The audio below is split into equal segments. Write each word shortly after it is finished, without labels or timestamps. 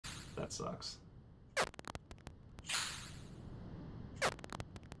That sucks.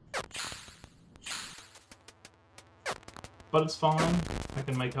 But it's fine. I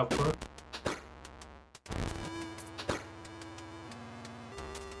can make up for it.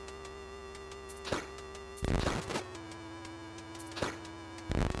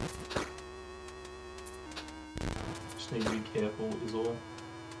 Just need to be careful is all.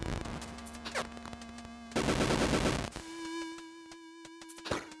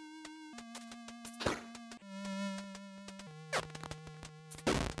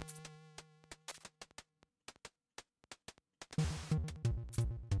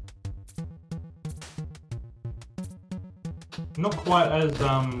 Not quite as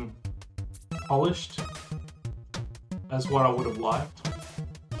polished as what I would have liked.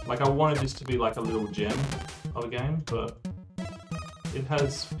 Like I wanted this to be like a little gem of a game, but it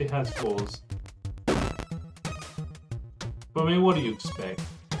has flaws. But I mean, what do you expect?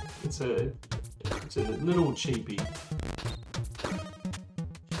 It's a little cheapy.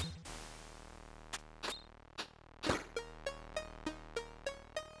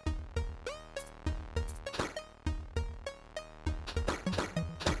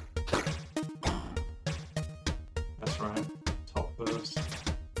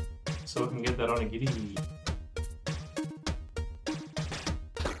 So I can get that on a giddy.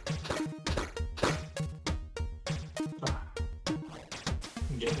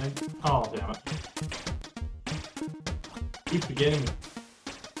 Get it. Oh, damn it. Keep forgetting.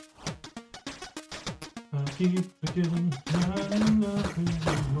 I keep forgetting. I love you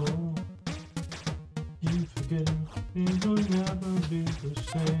more. Keep forgetting. It will never be the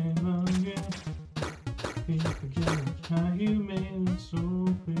same again. Keep forgetting how you made it so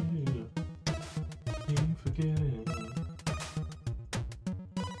real. Keep forgetting.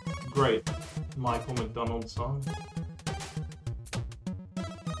 Great Michael McDonald song.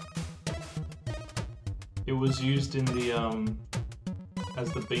 It was used in the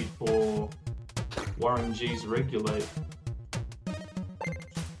as the beat for Warren G's Regulate.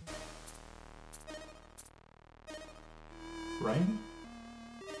 Rain?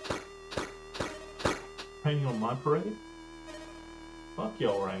 Raining on my parade? Fuck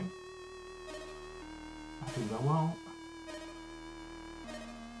y'all, rain. I think I won't.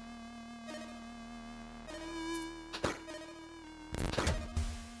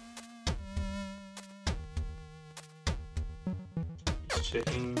 Just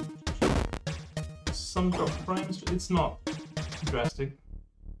checking. Some drop frames, it's not drastic.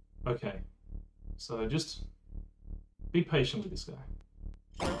 Okay. So just be patient with this guy.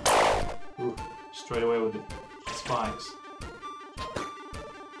 Ooh. Straight away with the spikes.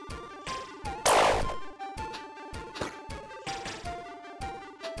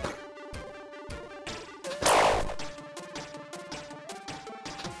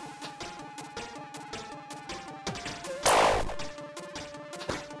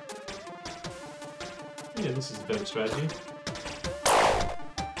 Yeah, this is a better strategy.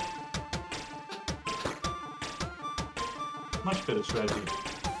 Much better strategy.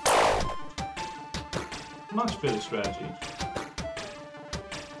 Much better strategy.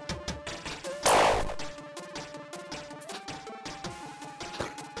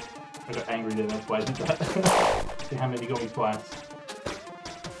 I got angry then, that's why I did that. Damn it, he got me twice.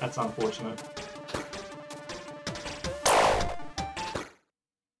 That's unfortunate.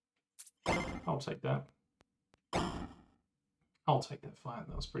 I'll take that. I'll take that fight,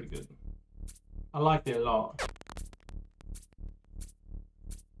 that was pretty good. I liked it a lot.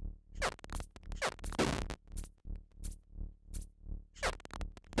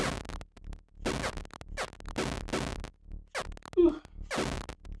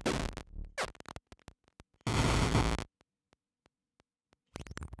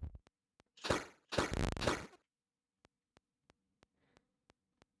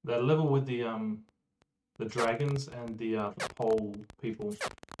 That level with the dragons and the pole people,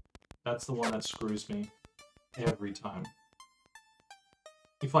 that's the one that screws me every time.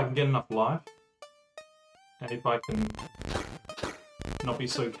 If I can get enough life, and if I can not be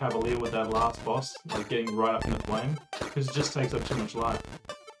so cavalier with that last boss, like getting right up in the flame, because it just takes up too much life.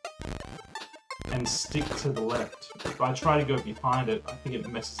 And stick to the left. If I try to go behind it, I think it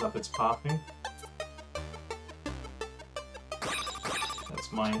messes up its pathing.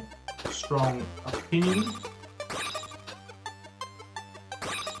 That's my strong opinion.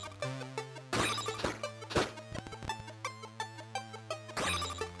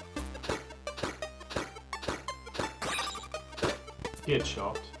 Get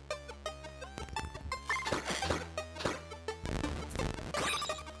shocked.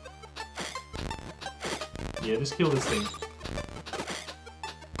 Yeah, just kill this thing.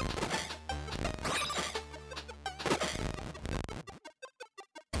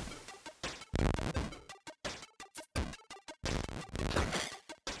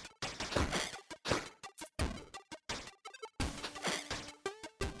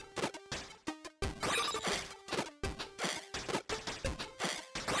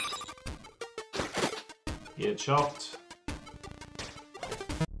 Get chopped.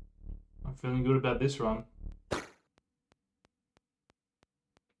 I'm feeling good about this run.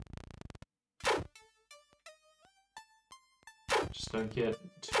 Just don't get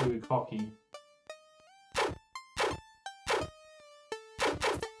too cocky.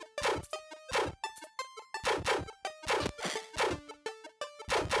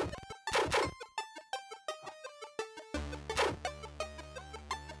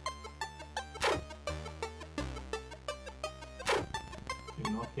 Do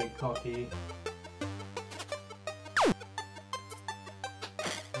not get cocky.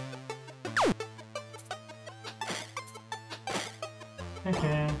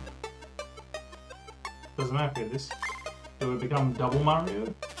 Doesn't matter this. Do it become double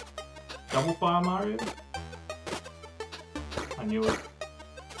Mario? Double Fire Mario? I knew it.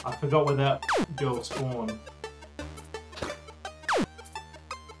 I forgot where that girl spawned.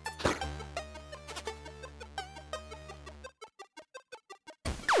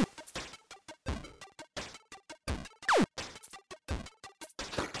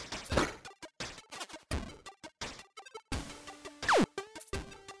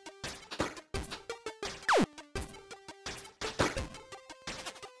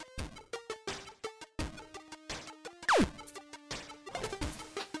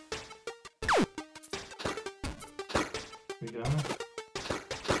 Here we go.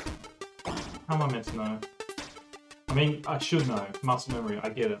 How am I meant to know? I mean, I should know. Muscle memory, I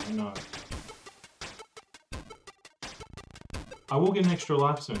get it, I know. I will get an extra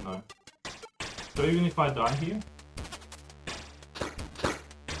life soon though. So even if I die here...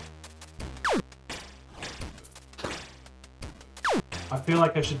 I feel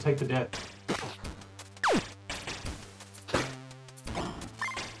like I should take the death.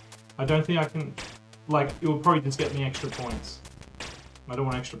 I don't think I can... Like, it will probably just get me extra points. I don't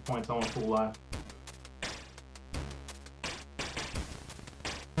want extra points, I want full life.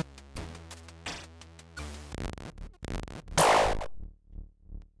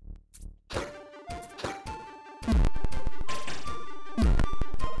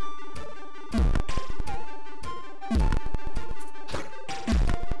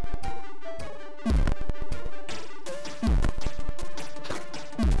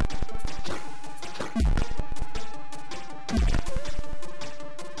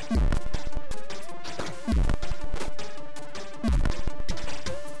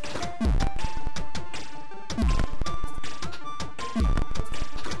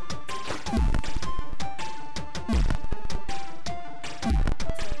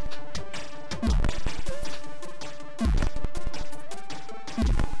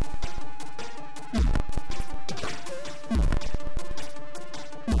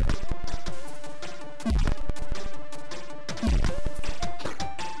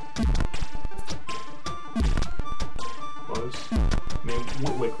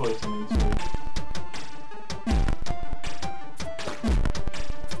 We're close, I mean, so...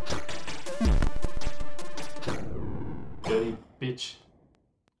 Dirty bitch.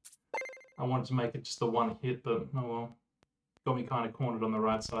 I wanted to make it just the one hit, but oh well. Got me kind of cornered on the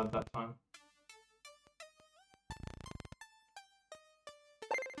right side that time.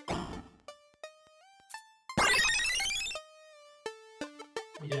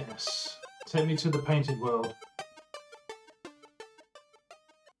 Yes. Take me to the painted world.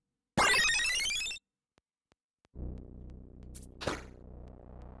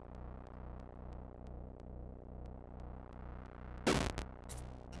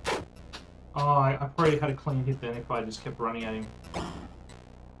 Oh, I probably had a clean hit then if I just kept running at him.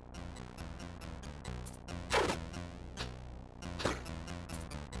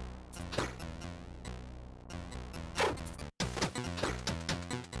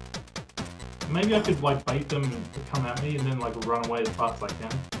 Maybe I could like bait them to come at me and then like run away as fast as I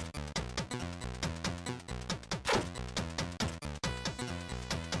can.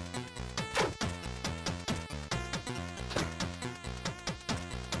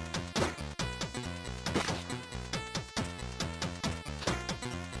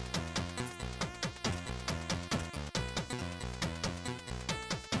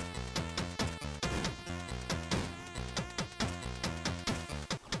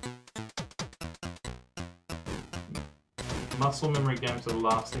 Muscle memory games are the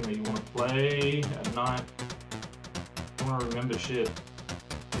last thing that you want to play at night. You want to remember shit.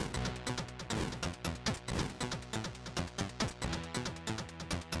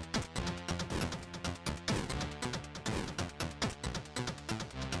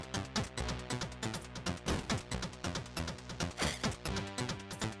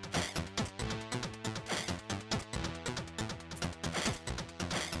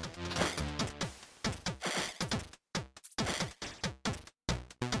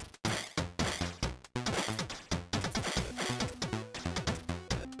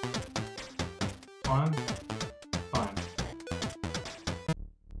 fine? Fine.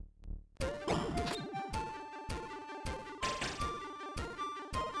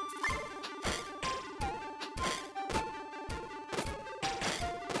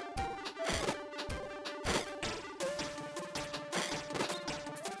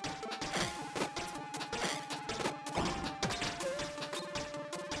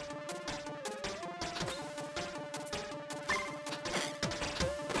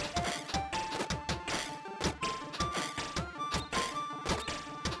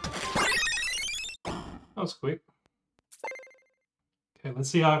 That was quick. Okay, let's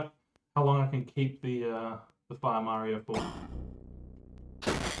see how long I can keep the Fire Mario for.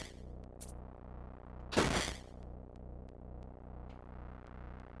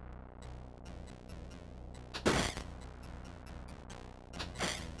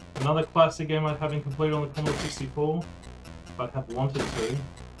 Another classic game I haven't completed on the Commodore 64, but have wanted to.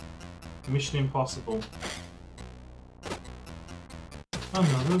 Mission Impossible.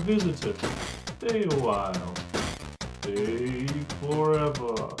 Another visitor. Stay a while. Stay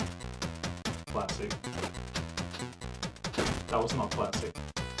forever. Classic. That was not classic.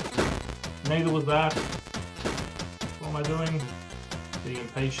 Neither was that. What am I doing? Being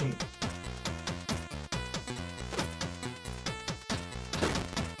impatient.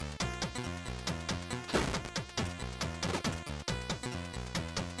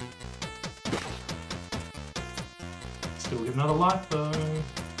 Still get another life though.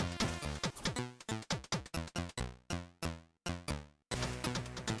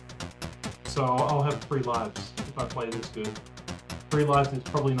 So I'll have 3 lives if I play this good. 3 lives is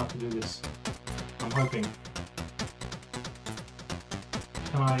probably enough to do this. I'm hoping.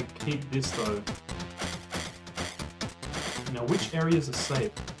 Can I keep this though? Now which areas are safe?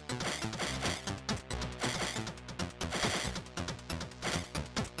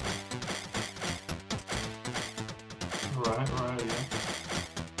 Right, yeah.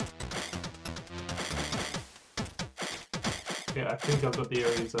 Okay, I think I've got the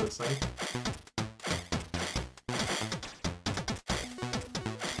areas that are safe.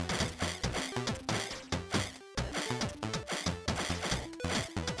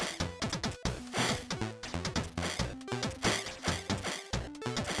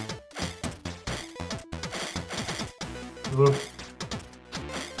 Ugh.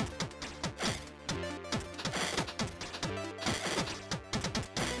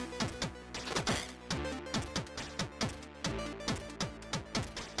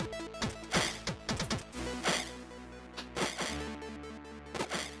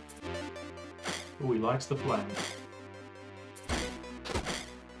 Oh, he likes the flame.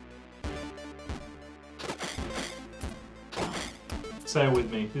 Say it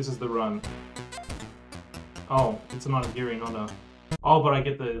with me, this is the run. Oh, it's an onigiri, not a... Oh, but I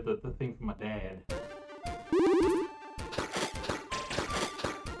get the thing from my dad.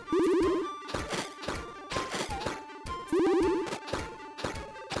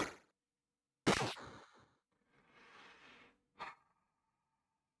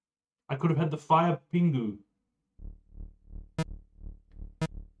 I could have had the fire pingu. I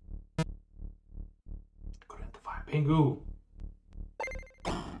could have had the fire pingu.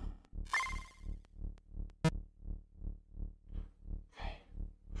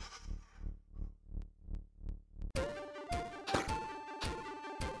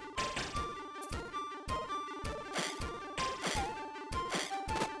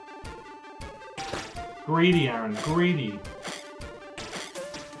 Greedy, Aaron, greedy.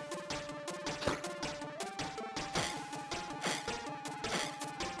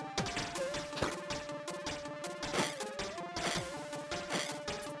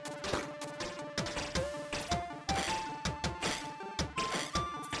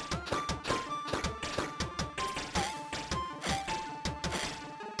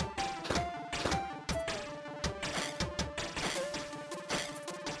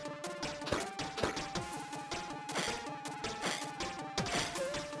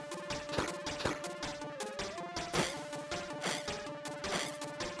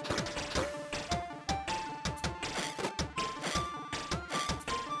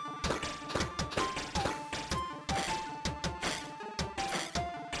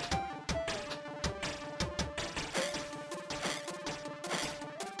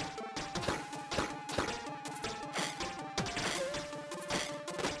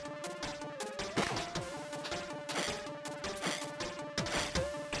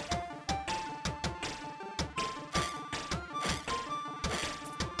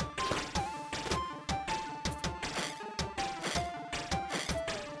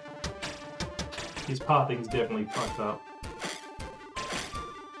 His pathing's definitely fucked up.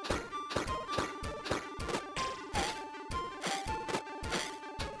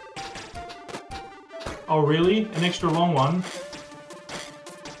 Oh, really? An extra long one?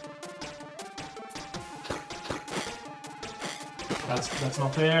 That's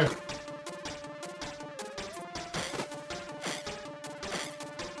not fair.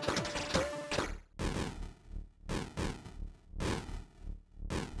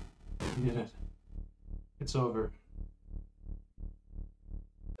 You did it. It's over.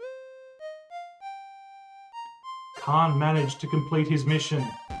 Khan managed to complete his mission.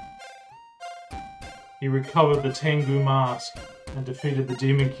 He recovered the Tengu mask and defeated the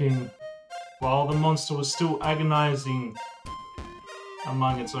Demon King. While the monster was still agonizing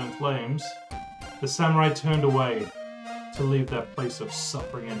among its own flames, the samurai turned away to leave that place of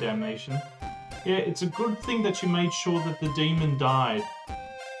suffering and damnation. Yeah, it's a good thing that you made sure that the demon died.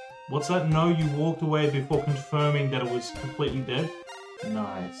 What's that? No, you walked away before confirming that it was completely dead?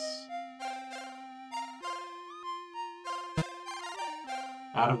 Nice.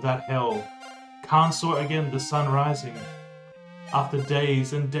 Out of that hell, Khan saw again the sun rising. After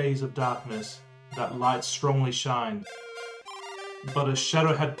days and days of darkness, that light strongly shined. But a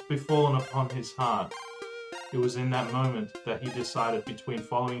shadow had befallen upon his heart. It was in that moment that he decided between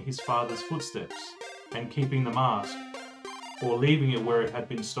following his father's footsteps and keeping the mask, or leaving it where it had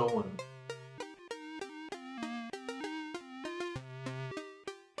been stolen.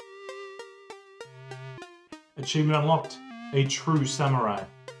 Achievement unlocked. A true samurai.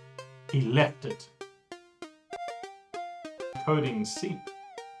 He left it. Coding Seep.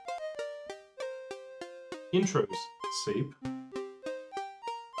 Intros Seep.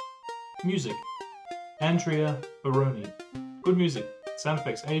 Music Andrea Baroni. Good music. Sound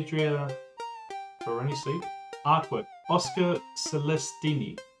effects Andrea Baroni Seep. Artwork Oscar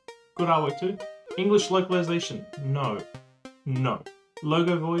Celestini. Good artwork too. English localization no.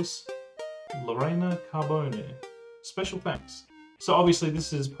 Logo voice Lorena Carbone. Special thanks. So obviously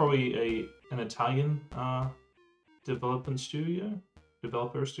this is probably an Italian developer studio.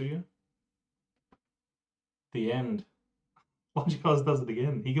 The end. Logic does it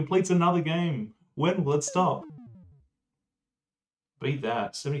again. He completes another game. When will it stop? Beat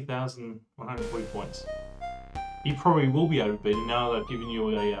that. 70,140 points. You probably will be able to beat it now that I've given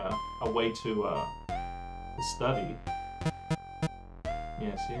you a way to study.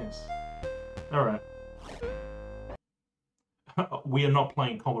 Yes. Alright. We are not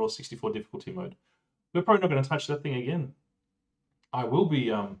playing Commodore 64 difficulty mode. We're probably not going to touch that thing again. I will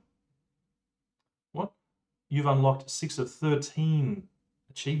be, what? You've unlocked 6 of 13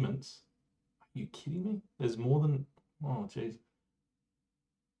 achievements. Are you kidding me? There's more than, oh jeez.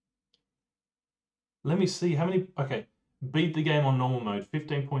 Let me see how many, okay. Beat the game on normal mode.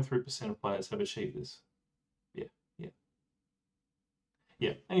 15.3% of players have achieved this.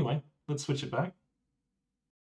 Yeah. Anyway, let's switch it back.